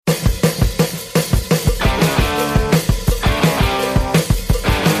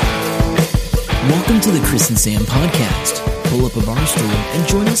Welcome to the Chris and Sam podcast. Pull up a bar stool and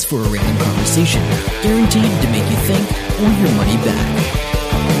join us for a random conversation, guaranteed to make you think or your money back.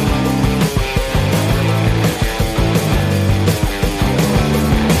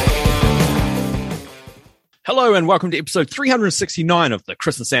 Hello and welcome to episode 369 of the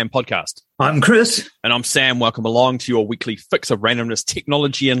Chris and Sam podcast. I'm Chris. And I'm Sam. Welcome along to your weekly fix of randomness,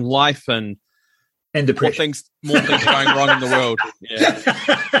 technology and life and depression. More things going wrong in the world. Yeah.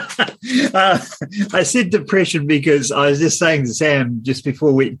 I said depression because I was just saying to Sam just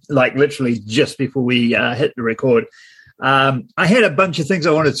before we, literally just before we hit the record, I had a bunch of things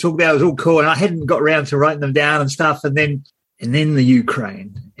I wanted to talk about. It was all cool and I hadn't got around to writing them down and stuff. And then the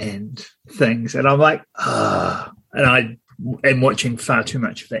Ukraine and things. And I'm like, and I am watching far too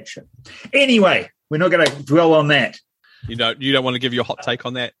much of that shit. Anyway, we're not going to dwell on that. You don't want to give your hot take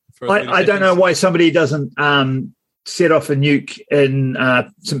on that? I don't know why somebody doesn't set off a nuke in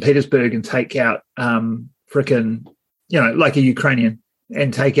St. Petersburg and take out frickin', like a Ukrainian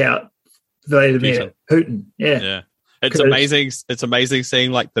and take out Vladimir Putin. Yeah. It's amazing. It's amazing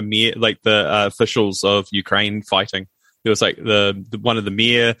seeing the officials of Ukraine fighting. It was like the one of the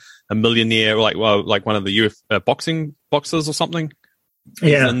mayor, a millionaire, like one of the boxing boxers or something.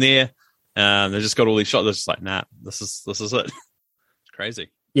 Yeah, in there, they just got all these shots. They're just like, nah, this is it. It's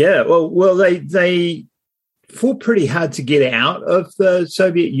crazy. Yeah, well, they fought pretty hard to get out of the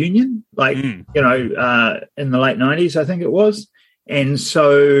Soviet Union, in the late 90s, I think it was, and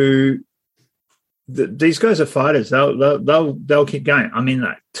so these guys are fighters. They'll keep going. I mean,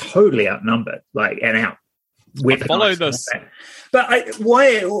 they're totally outnumbered, and out. Follow this, but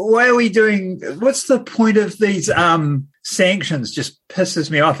why are we doing? What's the point of these sanctions? Just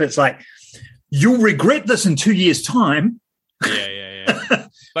pisses me off. It's like you'll regret this in 2 years' time. Yeah.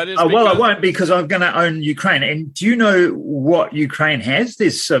 But I won't because I'm going to own Ukraine. And do you know what Ukraine has?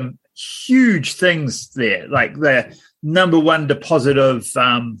 There's some huge things there, like the number one deposit of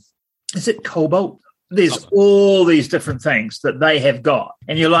is it cobalt? There's all these different things that they have got,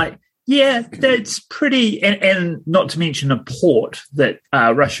 and you're like. Yeah, that's pretty, and not to mention a port that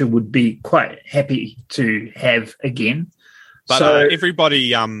Russia would be quite happy to have again. But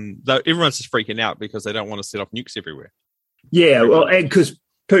everybody, everyone's just freaking out because they don't want to set off nukes everywhere. Yeah, well, and because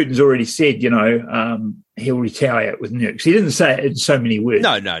Putin's already said, he'll retaliate with nukes. He didn't say it in so many words.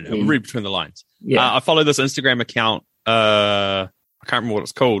 No. Read between the lines. Yeah, I follow this Instagram account. I can't remember what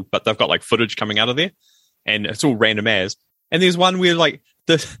it's called, but they've got footage coming out of there, and it's all random as. And there's one where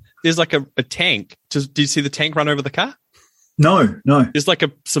there's a tank. Did you see the tank run over the car? No. There's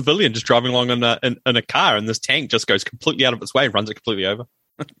a civilian just driving along in a car, and this tank just goes completely out of its way, runs it completely over.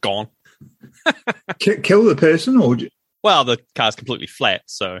 Gone. Kill the person, or? Well, the car's completely flat,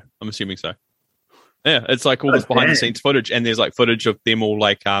 so I'm assuming so. Yeah, it's all this behind the scenes footage, and there's footage of them all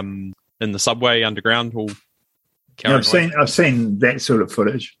in the subway underground. All I've seen that sort of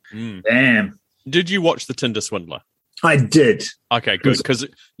footage. Damn. Did you watch The Tinder Swindler? I did. Okay, good. Because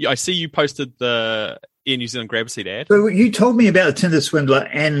I see you posted the Air New Zealand Grab Seat ad. So you told me about the Tinder Swindler,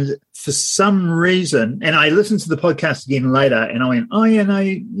 and for some reason, and I listened to the podcast again later, and I went, oh, yeah, no,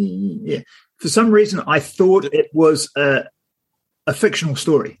 yeah. For some reason, I thought it was a fictional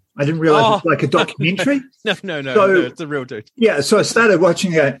story. I didn't realize it was like a documentary. No, it's a real dude. Yeah, so I started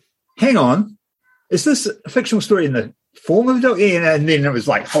watching it. Hang on, is this a fictional story in the form of a dog? Yeah, and then it was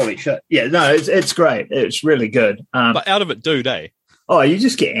like, holy shit. Yeah, no, it's great. It's really good. But out of it, dude, eh? Oh, you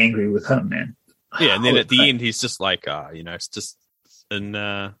just get angry with him, man. Yeah, and then at the end, he's just like, it's just in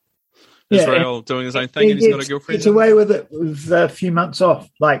Israel doing his own thing, and he's got a girlfriend. It's away with it with a few months off.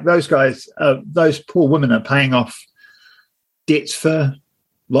 Like those guys, those poor women are paying off debts for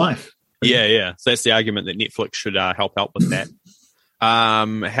life. Yeah. So that's the argument that Netflix should help out with that.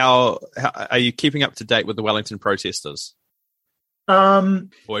 How are you keeping up to date with the Wellington protesters? Or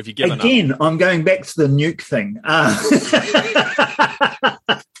have you given again? up? I'm going back to the nuke thing.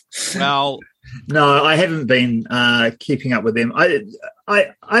 Well, no, I haven't been keeping up with them.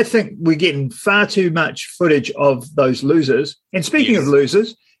 I think we're getting far too much footage of those losers. And speaking of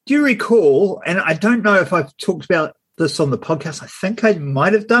losers, do you recall? And I don't know if I've talked about this on the podcast. I think I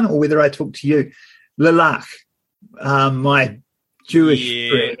might have done, or whether I talked to you, Lilach, my Jewish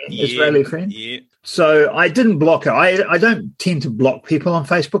friend, Israeli friend. Yeah. So I didn't block her. I don't tend to block people on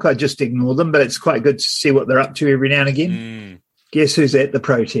Facebook. I just ignore them, but it's quite good to see what they're up to every now and again. Guess who's at the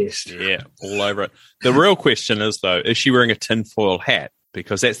protest? Yeah, all over it. The real question is, though, is she wearing a tinfoil hat?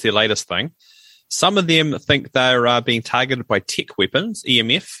 Because that's their latest thing. Some of them think they're being targeted by tech weapons,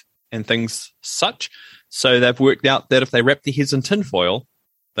 EMF, and things such. So they've worked out that if they wrap their heads in tinfoil,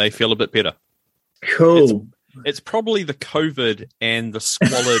 they feel a bit better. Cool. it's probably the COVID and the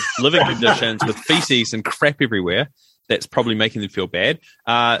squalid living conditions with feces and crap everywhere that's probably making them feel bad.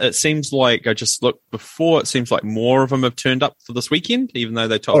 It seems like, I just looked before, it seems like more of them have turned up for this weekend, even though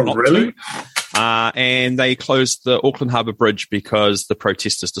they told not to. And they closed the Auckland Harbour Bridge because the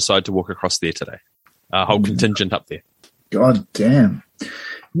protesters decided to walk across there today. A whole contingent up there. God damn.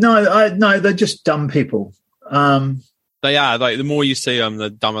 No, they're just dumb people. They are. Like, the more you see them, the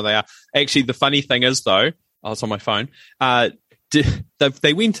dumber they are. Actually, the funny thing is, though, I was on my phone,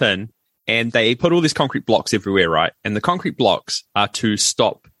 they went in and they put all these concrete blocks everywhere, right? And the concrete blocks are to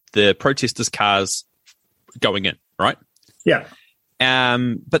stop the protesters' cars going in, right? Yeah.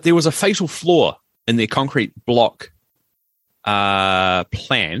 But there was a fatal flaw in their concrete block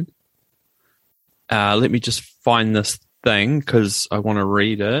plan. Let me just find this thing because I want to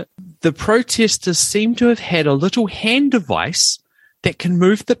read it. The protesters seem to have had a little hand device that can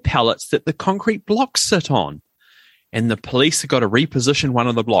move the pallets that the concrete blocks sit on. And the police have got to reposition one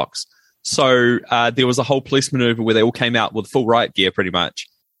of the blocks. So there was a whole police maneuver where they all came out with full riot gear pretty much.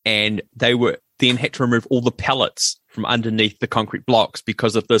 And they were then had to remove all the pallets from underneath the concrete blocks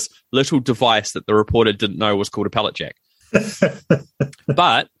because of this little device that the reporter didn't know was called a pallet jack.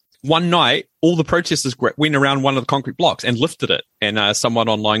 But one night, all the protesters went around one of the concrete blocks and lifted it. And someone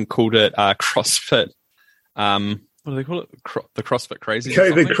online called it CrossFit. What do they call it? The CrossFit crazy?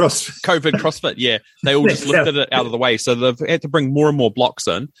 COVID CrossFit, yeah. They all just lifted it out of the way. So they've had to bring more and more blocks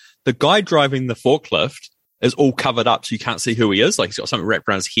in. The guy driving the forklift is all covered up so you can't see who he is. Like, he's got something wrapped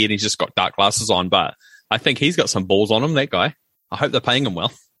around his head and he's just got dark glasses on. But I think he's got some balls on him, that guy. I hope they're paying him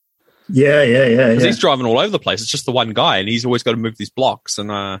well. Yeah. Because he's driving all over the place. It's just the one guy and he's always got to move these blocks.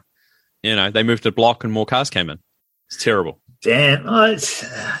 And, they moved a block and more cars came in. It's terrible. Damn.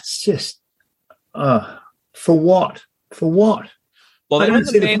 It's just... For what? Well, they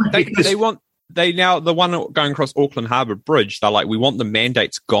want the one going across Auckland Harbour Bridge. They're like, we want the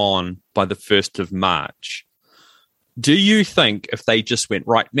mandates gone by the 1st of March. Do you think if they just went,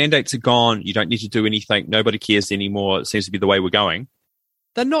 right, mandates are gone, you don't need to do anything, nobody cares anymore, it seems to be the way we're going,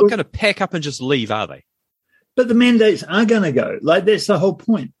 they're not going to pack up and just leave, are they? But the mandates are going to go. Like, that's the whole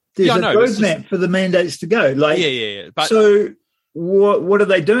point. There's a roadmap for the mandates to go. Like, yeah. But, so what are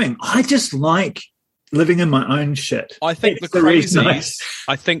they doing? I just like living in my own shit. I think the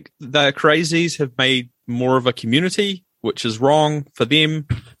crazies have made more of a community, which is wrong for them,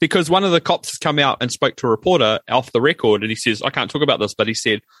 because one of the cops has come out and spoke to a reporter off the record, and he says, I can't talk about this, but he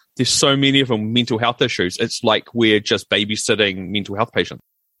said, there's so many of them mental health issues. It's like we're just babysitting mental health patients.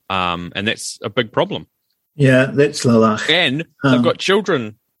 And that's a big problem. Yeah, that's lalach. And they've got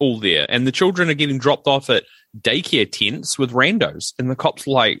children all there, and the children are getting dropped off at daycare tents with randos. And the cops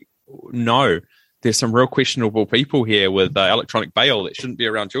are like, no, there's some real questionable people here with electronic bail that shouldn't be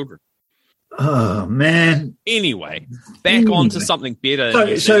around children. Oh, man. Anyway, back on to something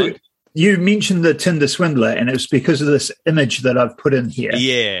better. So you mentioned the Tinder swindler, and it was because of this image that I've put in here.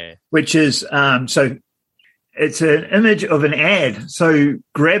 Yeah. Which is, so it's an image of an ad. So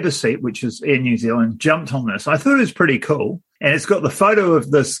Grab a Seat, which is Air New Zealand, jumped on this. I thought it was pretty cool. And it's got the photo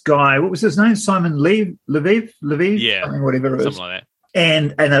of this guy. What was his name? Simon Leviev? Yeah. Whatever it is. Something like that.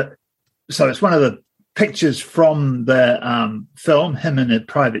 And so it's one of the pictures from the film, him in a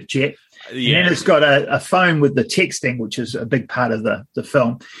private jet. Yeah. And then it's got a phone with the texting, which is a big part of the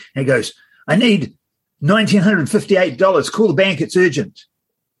film. And it goes, I need $1,958. Call the bank. It's urgent.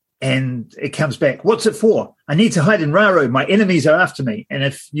 And it comes back, what's it for? I need to hide in Raro. My enemies are after me. And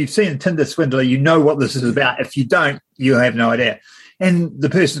if you've seen Tinder Swindler, you know what this is about. If you don't, you have no idea. And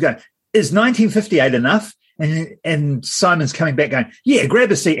the person's going, is 1958 enough? And Simon's coming back going, yeah, Grab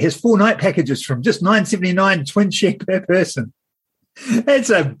a Seat has 4 night packages from just $9.79 twin share per person.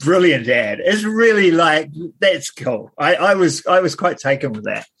 That's a brilliant ad. It's really like, that's cool. I was quite taken with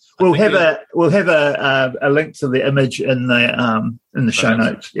that. We'll have a link to the image in the show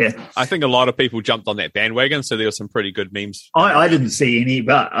notes. Yeah, I think a lot of people jumped on that bandwagon, so there were some pretty good memes. I didn't see any,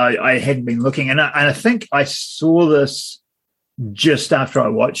 but I hadn't been looking, and I think I saw this just after I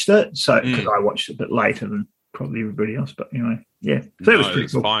watched it. So because I watched it a bit later than probably everybody else, but anyway, yeah, so it was pretty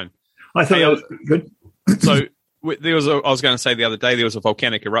cool. Fine. I thought it was good. So I was going to say the other day there was a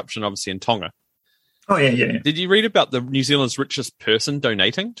volcanic eruption, obviously in Tonga. Oh, yeah. Did you read about the New Zealand's richest person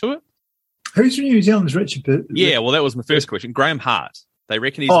donating to it? Who's New Zealand's richest person? Yeah, well, that was my first question. Graham Hart. They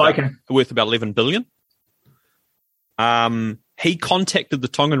reckon he's worth about $11 billion. He contacted the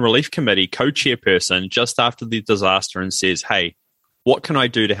Tongan Relief Committee co-chairperson just after the disaster and says, hey, what can I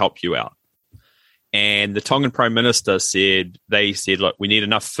do to help you out? And the Tongan Prime Minister said, look, we need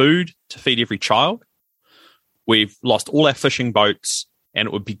enough food to feed every child. We've lost all our fishing boats, and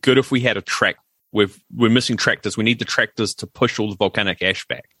it would be good if we had a track we're missing tractors. We need the tractors to push all the volcanic ash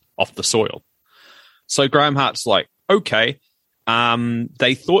back off the soil. So Graham Hart's like, okay.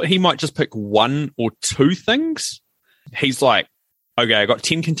 They thought he might just pick one or two things. He's like, okay, I got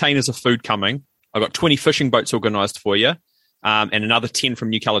 10 containers of food coming. I got 20 fishing boats organized for you, and another 10 from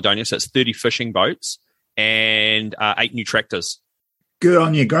New Caledonia. So it's 30 fishing boats and 8 new tractors. Good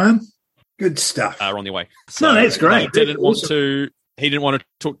on you, Graham. Good stuff. Are on their way. So no, that's great. He didn't want to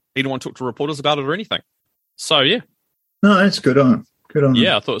talk to reporters about it or anything. So yeah. No, that's good on him. Good on him.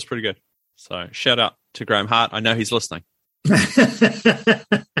 Yeah, I thought it was pretty good. So shout out to Graham Hart. I know he's listening.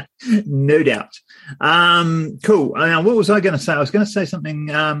 No doubt. Cool. Now, what was I going to say? I was going to say something.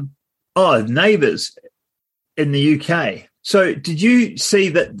 Neighbours in the UK. So did you see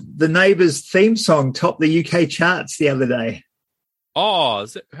that the Neighbours theme song topped the UK charts the other day? Oh,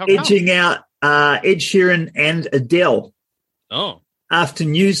 is it? How edging out Ed Sheeran and Adele. Oh. After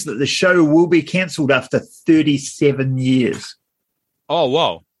news that the show will be cancelled after 37 years. Oh,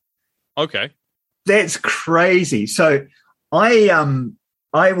 wow. Okay. That's crazy. So I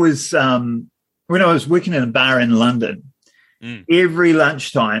was when I was working in a bar in London, every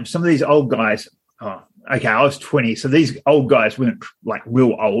lunchtime, some of these old guys, I was 20, so these old guys weren't like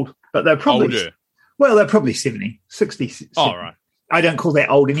real old, but they're probably older. Well, they're probably 70, 60. 70. Oh, right. I don't call that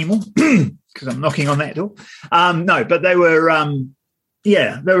old anymore because I'm knocking on that door. No, but they were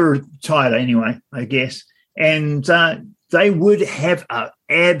they were retired anyway, I guess. And they would have an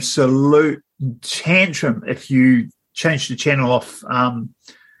absolute tantrum if you changed the channel off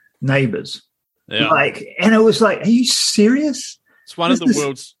Neighbours. Yeah. And it was like, are you serious? It's one of the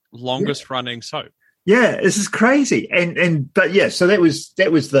world's longest running soap. Yeah, this is crazy. But yeah, so that was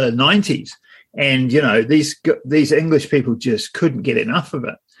the 90s. And, you know, these English people just couldn't get enough of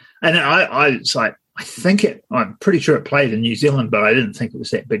it. And I'm pretty sure it played in New Zealand, but I didn't think it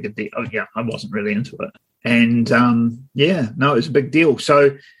was that big a deal. Oh, yeah, I wasn't really into it. And, it was a big deal.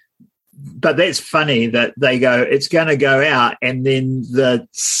 So, but that's funny that they go, it's going to go out, and then the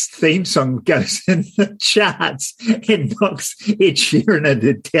theme song goes in the charts and knocks Ed Sheeran and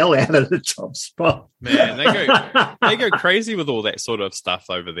Adele out of the top spot. Man, they go crazy with all that sort of stuff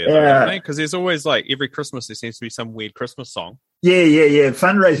over there, don't they? Because there's always like every Christmas there seems to be some weird Christmas song. Yeah.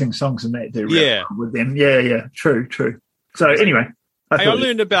 Fundraising songs and that do really well with them. Yeah. True. So anyway, I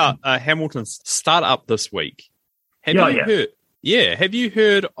learned about Hamilton's startup this week. Have you heard? Yeah, have you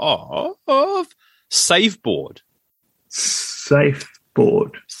heard of Saveboard?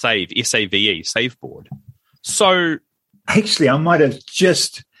 Saveboard. Save, S-A-V-E, Saveboard. So... Actually, I might have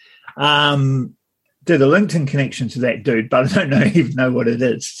just did a LinkedIn connection to that dude, but I don't even know what it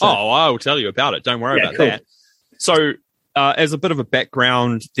is. So. Oh, I'll tell you about it. Don't worry about that. So, as a bit of a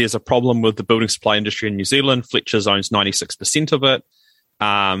background, there's a problem with the building supply industry in New Zealand. Fletcher's owns 96% of it.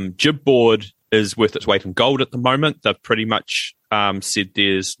 Jibboard is worth its weight in gold at the moment. They've pretty much said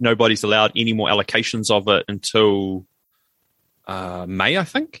nobody's allowed any more allocations of it until May, I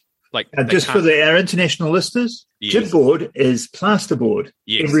think. Just for our international listeners, yes. Jibboard is plasterboard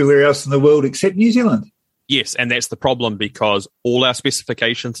everywhere else in the world except New Zealand. Yes, and that's the problem because all our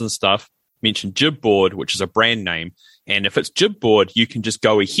specifications and stuff mention Jibboard, which is a brand name. And if it's Jibboard, you can just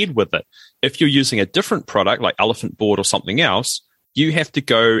go ahead with it. If you're using a different product like Elephant Board or something else, you have to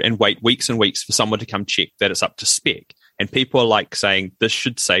go and wait weeks and weeks for someone to come check that it's up to spec. And people are like saying, this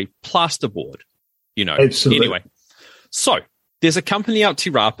should say plasterboard, Absolutely. Anyway. So there's a company out Te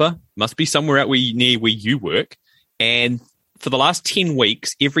Rapa, must be somewhere out near where you work. And for the last 10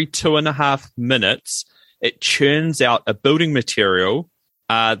 weeks, every 2.5 minutes, it churns out a building material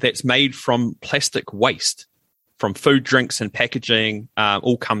that's made from plastic waste, from food, drinks, and packaging,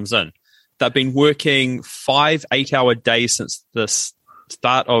 all comes in. They've been working 5 8-hour days since the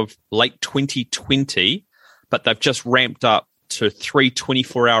start of late 2020, but they've just ramped up to 3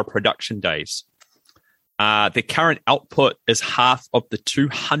 24-hour production days. Their current output is half of the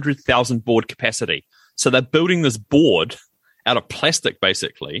 200,000 board capacity. So they're building this board out of plastic,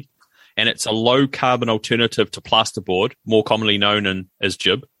 basically, and it's a low-carbon alternative to plasterboard, more commonly known as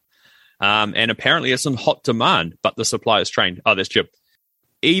jib. And apparently it's in hot demand, but the supply is trained. Oh, that's jib.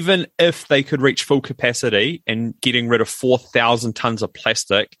 Even if they could reach full capacity and getting rid of 4,000 tons of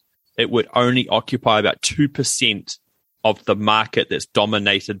plastic, it would only occupy about 2% of the market that's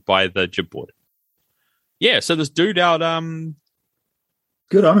dominated by the jibboard. Yeah, so this dude out...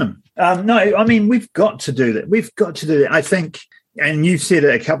 Good on him. No, I mean, we've got to do that. We've got to do that. I think, and you've said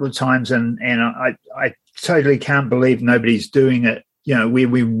it a couple of times, and I totally can't believe nobody's doing it, where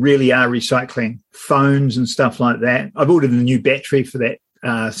we really are recycling phones and stuff like that. I've ordered a new battery for that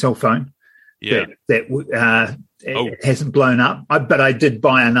cell phone. Yeah, it hasn't blown up. But I did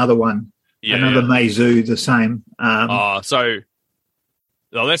buy another one Another Meizu, the same. That's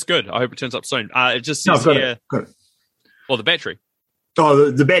good. I hope it turns up soon. It just says got here. Got it. Well, the battery.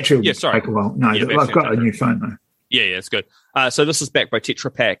 Oh, the battery will take a while. No, I've got a new phone though. Yeah, it's good. So this is backed by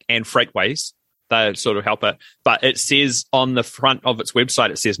Tetra Pak and Freightways. They sort of help it. But it says on the front of its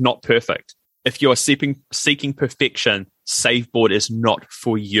website, it says not perfect. If you are seeking perfection, SaveBoard is not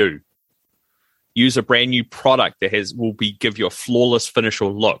for you. Use a brand new product that give you a flawless finish or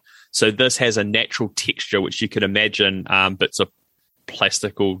look. So this has a natural texture, which you could imagine bits of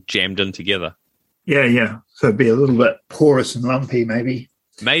plastic all jammed in together. Yeah. So it'd be a little bit porous and lumpy, maybe.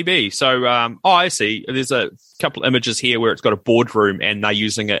 Maybe. So, I see. There's a couple images here where it's got a boardroom and they're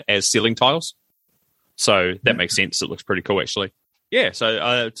using it as ceiling tiles. So that makes sense. It looks pretty cool, actually. Yeah.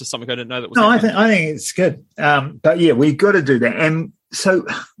 So just something I didn't know that was. No, I think it's good. But yeah, we've got to do that. And so,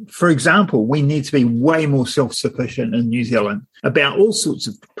 for example, we need to be way more self-sufficient in New Zealand about all sorts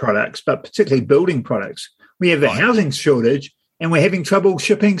of products, but particularly building products. We have a housing shortage, and we're having trouble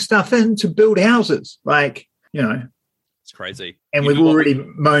shipping stuff in to build houses. It's crazy. And we've already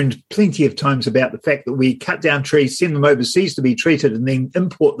moaned plenty of times about the fact that we cut down trees, send them overseas to be treated, and then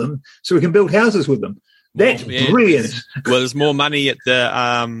import them so we can build houses with them. That's brilliant. There's more money at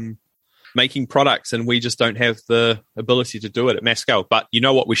the making products, and we just don't have the ability to do it at mass scale. But you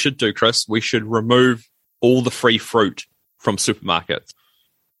know what we should do, Chris? We should remove all the free fruit from supermarkets.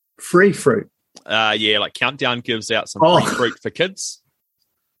 Free fruit? Like Countdown gives out some free fruit for kids.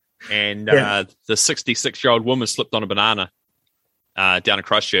 And the 66-year-old woman slipped on a banana down in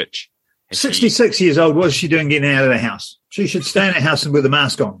Christchurch. 66 years old. What's she doing getting out of the house? She should stay in the house with a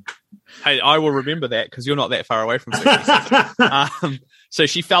mask on. Hey, I will remember that because you're not that far away from 66. So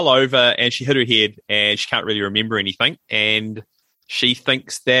she fell over and she hit her head and she can't really remember anything. And she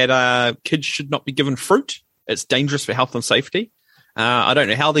thinks that kids should not be given fruit. It's dangerous for health and safety. I don't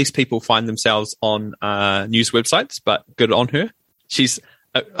know how these people find themselves on news websites, but good on her.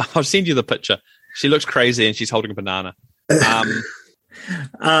 I'll send you the picture. She looks crazy and she's holding a banana. That's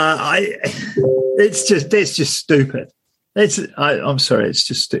just stupid. I'm sorry. It's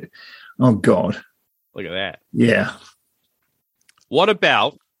just stupid. Oh God. Look at that. Yeah. What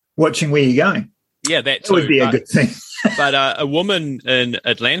about watching Where You're Going? Yeah, that too, would be a good thing. But a woman in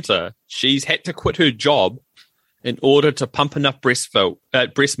Atlanta, she's had to quit her job in order to pump enough breast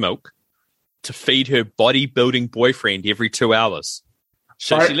milk to feed her bodybuilding boyfriend every 2 hours.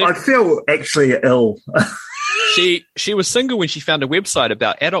 So I feel actually ill. She was single when she found a website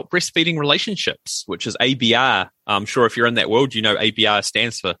about adult breastfeeding relationships, which is ABR. I'm sure if you're in that world, you know ABR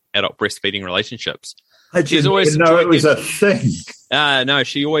stands for adult breastfeeding relationships. I didn't even know it was a thing. No,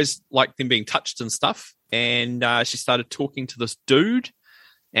 she always liked them being touched and stuff. And she started talking to this dude,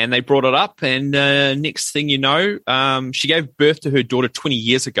 and they brought it up. And next thing you know, she gave birth to her daughter 20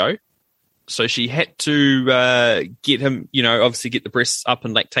 years ago. So she had to get him, obviously get the breasts up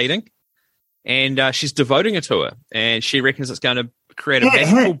and lactating. And she's devoting it to her. And she reckons it's going to create a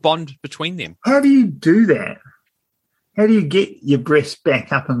magical bond between them. How do you do that? How do you get your breasts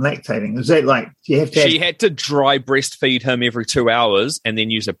back up and lactating? Is that like, do you have to? She had to dry breastfeed him every 2 hours and then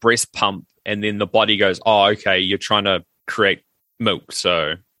use a breast pump. And then the body goes, oh, okay, you're trying to create milk.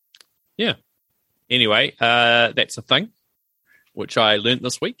 So, yeah. Anyway, that's a thing, which I learned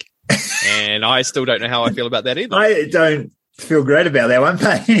this week. And I still don't know how I feel about that either. I don't feel great about that one,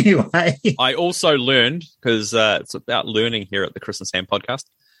 but anyway. I also learned, because it's about learning here at the Chris and Sam podcast,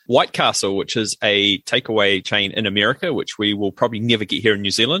 White Castle, which is a takeaway chain in America, which we will probably never get here in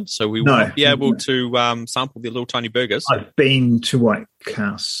New Zealand. So we will not be able to sample their little tiny burgers. I've been to White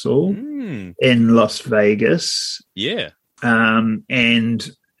Castle in Las Vegas. Yeah.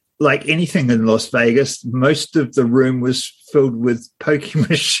 And like anything in Las Vegas, most of the room was filled with pokie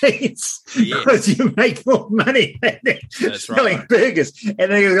machines because you make more money selling burgers.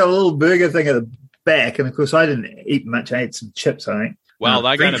 And they got a little burger thing at the back. And of course, I didn't eat much. I ate some chips, I think. Well,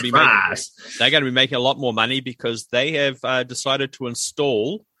 they're going to be making a lot more money because they have decided to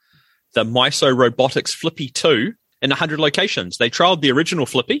install the Miso Robotics Flippy 2 in 100 locations. They trialed the original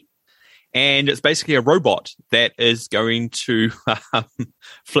Flippy, and it's basically a robot that is going to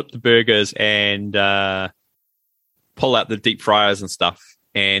flip the burgers and pull out the deep fryers and stuff.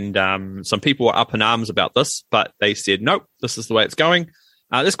 And some people were up in arms about this, but they said, nope, this is the way it's going.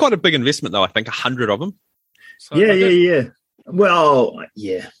 There's quite a big investment, though. I think 100 of them. So yeah. Well,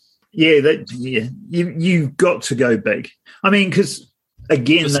 yeah. You've got to go big. I mean, because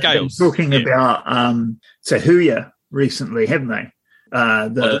again, they've been talking about Tahuya recently, haven't they?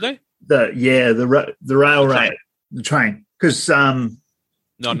 Did they? The railway, the train. Because they're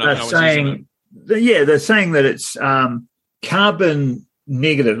saying that it's carbon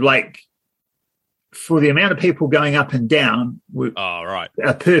negative. Like for the amount of people going up and down,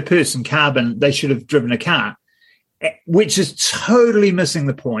 per person carbon, they should have driven a car, which is totally missing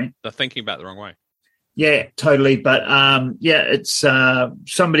the point. They're thinking about it the wrong way. Yeah, totally. But it's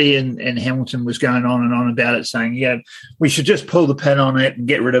somebody in Hamilton was going on and on about it, saying, we should just pull the pin on it and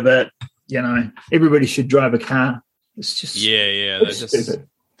get rid of it. Everybody should drive a car. It's just they're just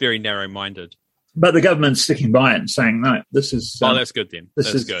very narrow-minded. But the government's sticking by it and saying, no, this is... that's good then.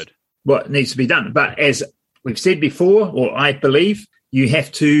 That's good. What needs to be done. But as we've said before, or I believe, you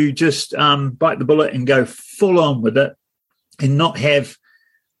have to just bite the bullet and go full on with it and not have...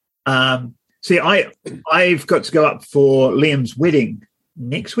 I've got to go up for Liam's wedding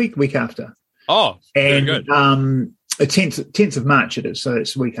next week after. Oh, very good. The 10th of March it is, so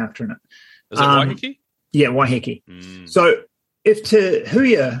it's the week after, isn't it? Is it Waiheke? Yeah, Waiheke. So if Te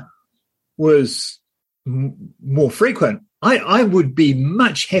Huia was more frequent, I would be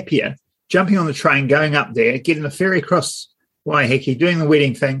much happier jumping on the train, going up there, getting the ferry across Waiheke, doing the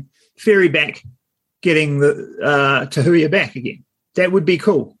wedding thing, ferry back, getting the Te Huia back again. That would be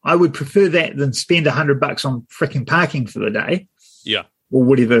cool. I would prefer that than spend $100 on freaking parking for the day. Yeah. Or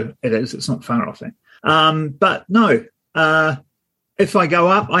whatever it is. It's not far off that. But no, if I go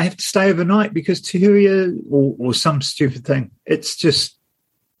up, I have to stay overnight because Te Huia or some stupid thing. It's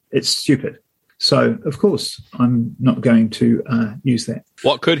stupid. So, of course, I'm not going to use that.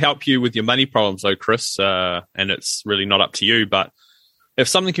 What could help you with your money problems, though, Chris, and it's really not up to you, but if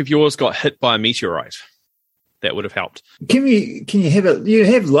something of yours got hit by a meteorite, that would have helped. Can you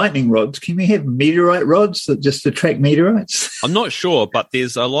have lightning rods? Can we have meteorite rods that just attract meteorites? I'm not sure, but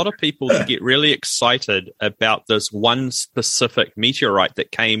there's a lot of people that get really excited about this one specific meteorite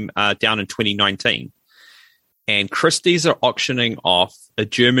that came down in 2019. And Christie's are auctioning off a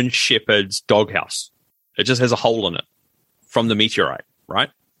German Shepherd's doghouse. It just has a hole in it from the meteorite,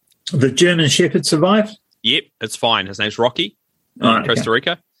 right? The German Shepherd survived? Yep, it's fine. His name's Rocky in Costa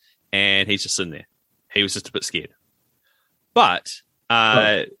Rica, and he's just in there. He was just a bit scared. But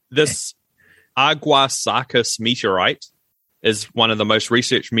this Aguasarcus meteorite is one of the most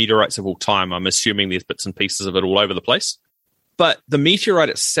researched meteorites of all time. I'm assuming there's bits and pieces of it all over the place. But the meteorite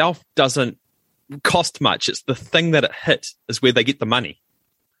itself doesn't cost much. It's the thing that it hit is where they get the money.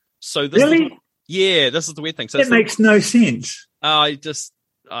 So this really? This is the weird thing. So that makes no sense. I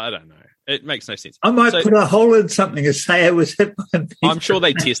don't know. It makes no sense. I might put a hole in something and say it was hit by a meteorite. I'm sure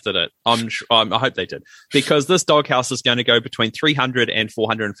they tested it. I hope they did. Because this doghouse is going to go between $300,000 and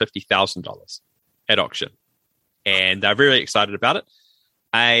 $450,000 at auction. And they're very excited about it.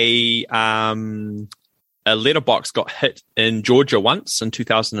 A letterbox got hit in Georgia once in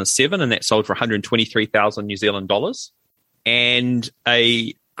 2007, and that sold for 123,000 New Zealand dollars. And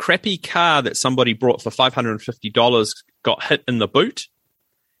a crappy car that somebody brought for $550 got hit in the boot.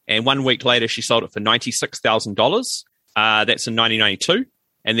 And 1 week later, she sold it for $96,000. That's in 1992.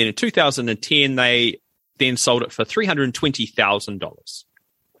 And then in 2010, they then sold it for $320,000.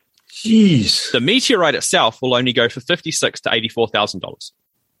 Jeez. The meteorite itself will only go for $56,000 to $84,000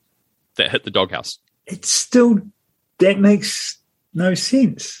 that hit the doghouse. That makes no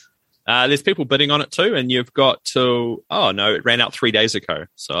sense. There's people bidding on it too, and you've got to, it ran out 3 days ago.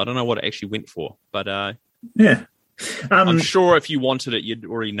 So I don't know what it actually went for, but yeah. I'm sure if you wanted it, you'd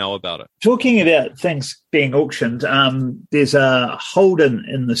already know about it. Talking about things being auctioned, there's a Holden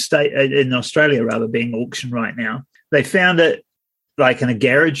in Australia rather being auctioned right now. They found it like in a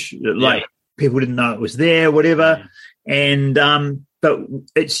garage, like people didn't know it was there, whatever. Yeah. And but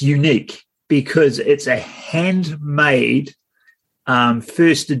it's unique because it's a handmade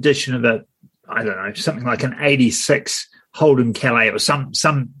first edition of something like an 86 Holden Calais or some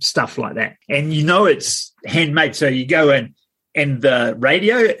stuff like that. And it's handmade. So you go in and the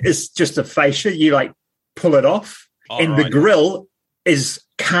radio is just a fascia. You like pull it off the grill is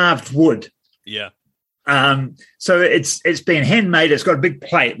carved wood. Yeah. So it's been handmade. It's got a big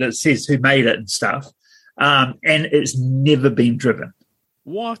plate that says who made it and stuff. And it's never been driven.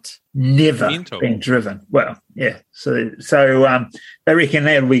 What? Never been driven. Well, yeah. So they reckon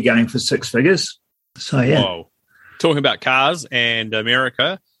that'll be going for six figures. So yeah. Whoa. Talking about cars and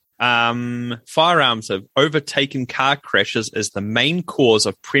America, firearms have overtaken car crashes as the main cause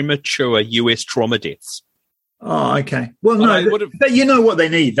of premature U.S. trauma deaths. Oh, okay. Well, no, but you know what they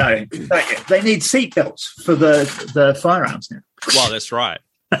need, though. They need seatbelts for the firearms now. Well, that's right.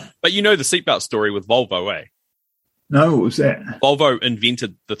 But you know the seatbelt story with Volvo, eh? No, what was that? Volvo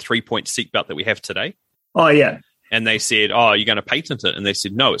invented the 3-point seatbelt that we have today. Oh, yeah. And they said, you're going to patent it. And they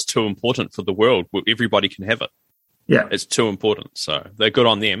said, no, it's too important for the world. Everybody can have it. Yeah. It's too important. So they're good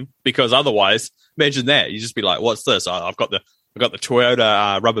on them because otherwise, imagine that. You just be like, what's this? I've got the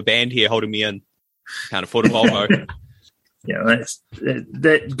Toyota rubber band here holding me in. Can't afford a Volvo. Yeah,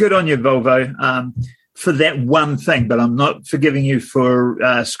 that good on you, Volvo, for that one thing. But I'm not forgiving you for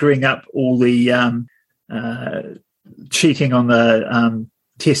screwing up all the cheating on the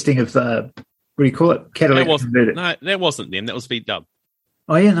testing of the, what do you call it? Catalytic converter. No, that wasn't them. That was VW.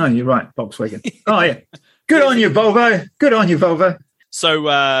 Oh, yeah, no, you're right. Volkswagen. Oh, yeah. Good on you, Volvo. Good on you, Volvo. So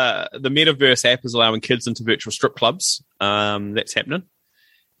the Metaverse app is allowing kids into virtual strip clubs. That's happening.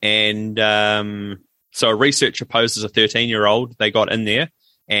 And so a researcher posed as a 13-year-old. They got in there,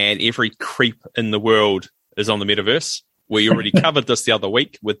 and every creep in the world is on the Metaverse. We already covered this the other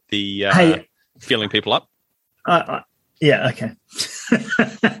week with the filling people up. Yeah, okay.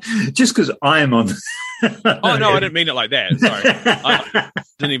 Just because I am on. Oh, no, I didn't mean it like that. Sorry. I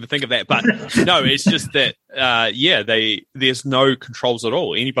didn't even think of that. But no, it's just that, there's no controls at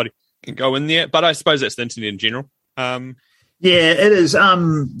all. Anybody can go in there. But I suppose that's the internet in general. Yeah, it is.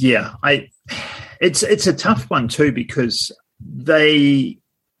 It's a tough one too, because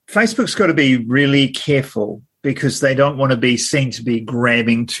Facebook's got to be really careful because they don't want to be seen to be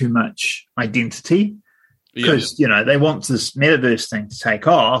grabbing too much identity, because they want this metaverse thing to take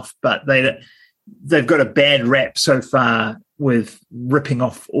off, but they've got a bad rap so far with ripping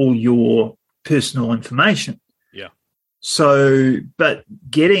off all your personal information. Yeah. So, but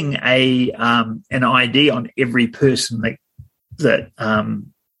getting an ID on every person that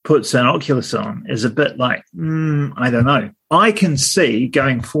puts an Oculus on is a bit like, I don't know. I can see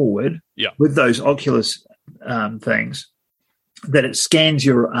going forward with those Oculus things that it scans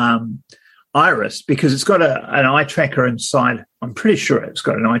your iris, because it's got an eye tracker inside. I'm pretty sure it's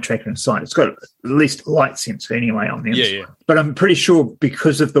got an eye tracker inside. It's got at least a light sensor anyway on the inside. Yeah. But I'm pretty sure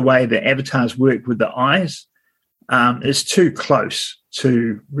because of the way the avatars work with the eyes, it's too close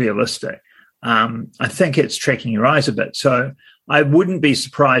to realistic. I think it's tracking your eyes a bit. So I wouldn't be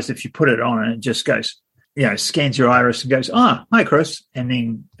surprised if you put it on and it just goes, scans your iris and goes, hi, Chris, and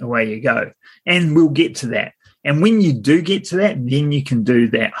then away you go. And we'll get to that. And when you do get to that, then you can do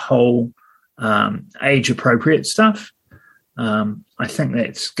that whole age-appropriate stuff. I think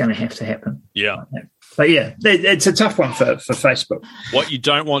that's going to have to happen. Yeah. But, yeah, it's a tough one for Facebook. What you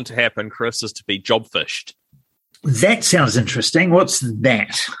don't want to happen, Chris, is to be job fished. That sounds interesting. What's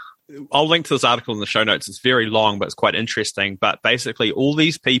that? I'll link to this article in the show notes. It's very long, but it's quite interesting. But basically, all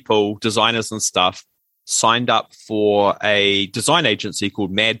these people, designers and stuff, signed up for a design agency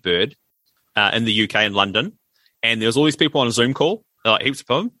called Madbird in the UK in London. And there's all these people on a Zoom call, like heaps of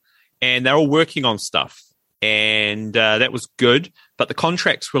them, and they're all working on stuff. And that was good. But the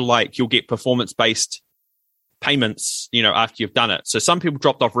contracts were like, you'll get performance-based payments, after you've done it. So some people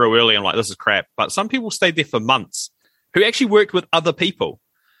dropped off real early and like, this is crap. But some people stayed there for months who actually worked with other people.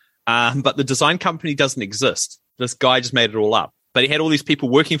 But the design company doesn't exist. This guy just made it all up. But he had all these people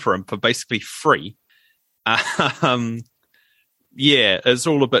working for him for basically free. It's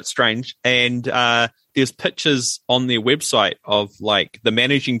all a bit strange. And there's pictures on their website of like the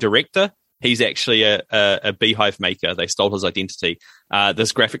managing director. He's actually a beehive maker. They stole his identity.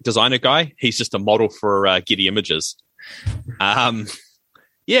 This graphic designer guy, he's just a model for Getty Images. So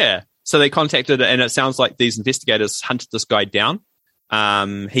they contacted, and it sounds like these investigators hunted this guy down.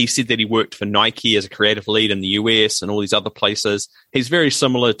 He said that he worked for Nike as a creative lead in the US and all these other places. He's very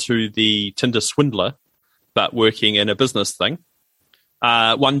similar to the Tinder swindler, but working in a business thing.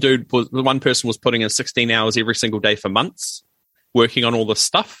 One person was putting in 16 hours every single day for months, working on all this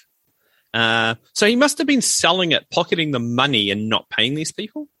stuff. So he must have been selling it, pocketing the money and not paying these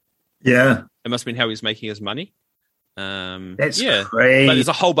people. Yeah. It must have been how he was making his money. That's crazy. But there's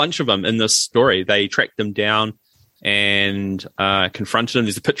a whole bunch of them in this story. They tracked them down and confronted him.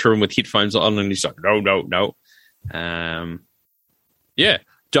 There's a picture of him with headphones on, and he's like, no.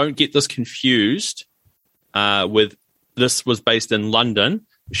 Don't get this confused with this was based in London.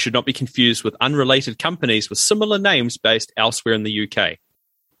 It should not be confused with unrelated companies with similar names based elsewhere in the UK.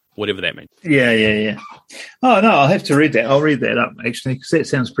 Whatever that means. Yeah. Oh, no, I'll have to read that. I'll read that up, actually, because that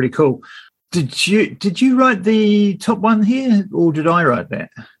sounds pretty cool. Did you write the top one here, or did I write that?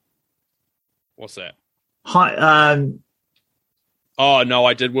 What's that? Hi. Oh, no,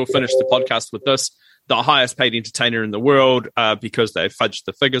 I did. We'll finish the podcast with this. The highest paid entertainer in the world, because they fudged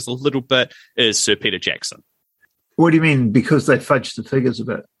the figures a little bit, is Sir Peter Jackson. What do you mean, because they fudged the figures a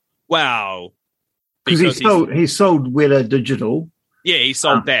bit? Wow. Because he sold Weta Digital. Yeah, he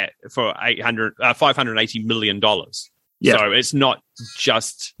sold that for $580 million. Yeah. So it's not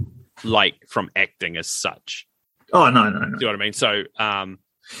just like from acting as such. Oh, no. Do you know what I mean? So,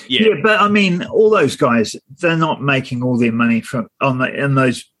 Yeah, but I mean, all those guys, they're not making all their money in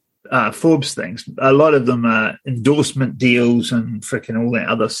those Forbes things. A lot of them are endorsement deals and freaking all that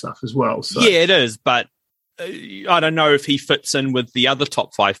other stuff as well. So. Yeah, it is, but I don't know if he fits in with the other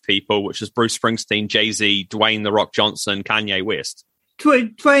top 5 people, which is Bruce Springsteen, Jay-Z, Dwayne "The Rock" Johnson, Kanye West.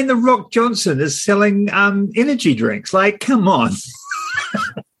 Dwayne "The Rock" Johnson is selling energy drinks. Like, come on.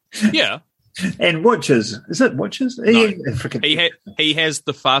 Yeah. And watches. Is it watches? No. He has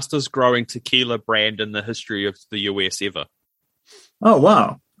the fastest growing tequila brand in the history of the US ever. Oh,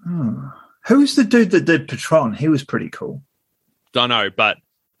 wow. Oh. Who's the dude that did Patron? He was pretty cool. Don't know, but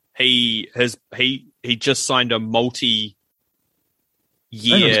he just signed a multi-year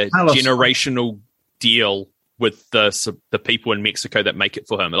generational deal with the people in Mexico that make it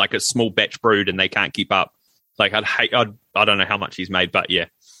for him. Like, a small batch brewed and they can't keep up. Like, I don't know how much he's made, but yeah.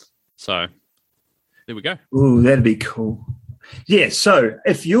 So there we go. Ooh, that'd be cool. Yeah, so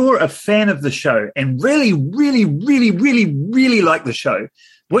if you're a fan of the show and really, really, really, really, really like the show,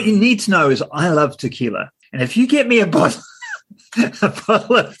 what you need to know is I love tequila. And if you get me a bottle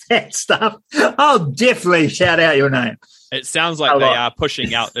of that stuff, I'll definitely shout out your name. It sounds like they are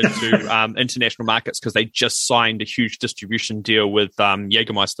pushing out into international markets because they just signed a huge distribution deal with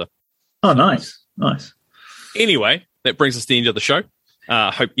Jägermeister. Oh, nice. Anyway, that brings us to the end of the show.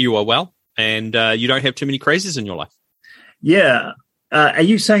 Hope you are well and you don't have too many crazies in your life. Yeah. Are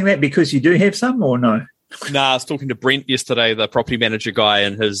you saying that because you do have some or no? I was talking to Brent yesterday, the property manager guy,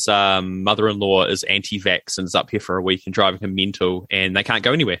 and his mother-in-law is anti-vax and is up here for a week and driving him mental, and they can't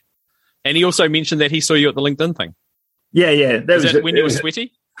go anywhere. And he also mentioned that he saw you at the LinkedIn thing. Yeah. That was when you were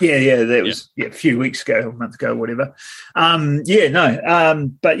sweaty? Yeah. That was a few weeks ago, a month ago, whatever. But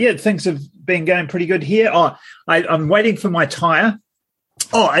yeah, things have been going pretty good here. I'm waiting for my tyre.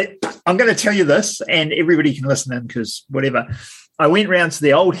 I'm going to tell you this, and everybody can listen in because whatever. I went round to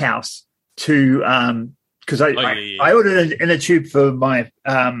the old house to because I ordered an inner tube for my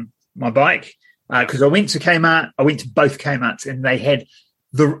my bike because I went to Kmart. I went to both Kmarts, and they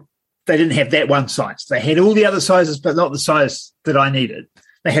didn't have that one size. They had all the other sizes, but not the size that I needed.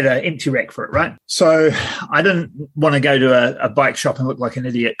 They had an empty rack for it, right? So I didn't want to go to a bike shop and look like an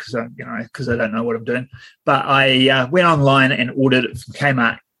idiot because I don't know what I'm doing. But I went online and ordered it from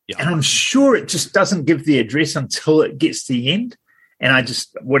Kmart. Yeah. And I'm sure it just doesn't give the address until it gets to the end. And I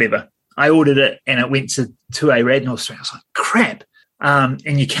ordered it and it went to a Radnor Street. I was like, crap.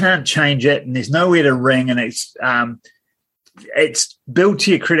 And you can't change it and there's nowhere to ring. And it's billed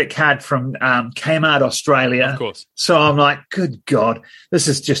to your credit card from Kmart Australia. Of course. So I'm like, good God, this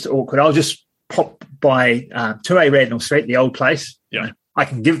is just awkward. I'll just pop by 2A Radnor Street, the old place. Yeah. I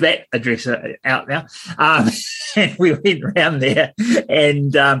can give that address out now. And we went around there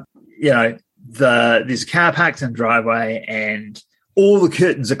and, there's a car parked in the driveway and all the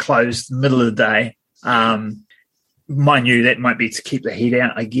curtains are closed in the middle of the day. Mind you, that might be to keep the heat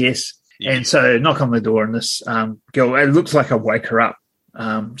out, I guess. Yeah. And so knock on the door and this girl, it looks like I wake her up.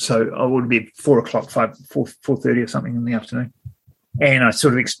 So I would be 4:00, 4:30 or something in the afternoon. And I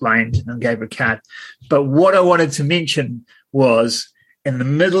sort of explained and gave her a card. But what I wanted to mention was in the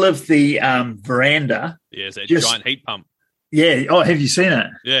middle of the veranda. Yeah, it's that giant heat pump. Yeah. Oh, have you seen it?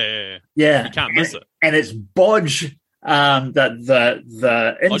 Yeah. You can't miss it. And it's bodge.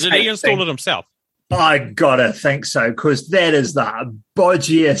 The did he install it himself? I gotta think so, because that is the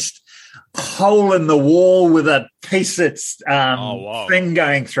bodgiest hole in the wall with a piece that's thing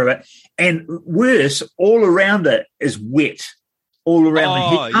going through it. And worse, all around it is wet. All around the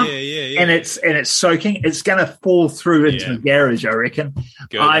heat pump. Yeah. And it's soaking. It's going to fall through into the garage, I reckon.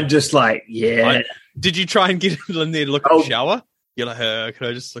 Good. I'm just like, did you try and get in there to look at the shower? You're like, can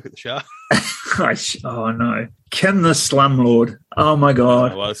I just look at the shower? Oh, no. Kim the slumlord. Oh, my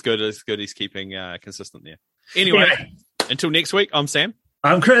God. Oh, well, it's good. It's good he's keeping consistent there. Anyway, until next week, I'm Sam.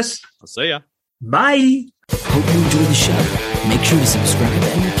 I'm Chris. I'll see ya. Bye. Hope you enjoyed the show. Make sure to subscribe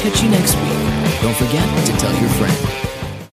and we'll catch you next week. Don't forget to tell your friend.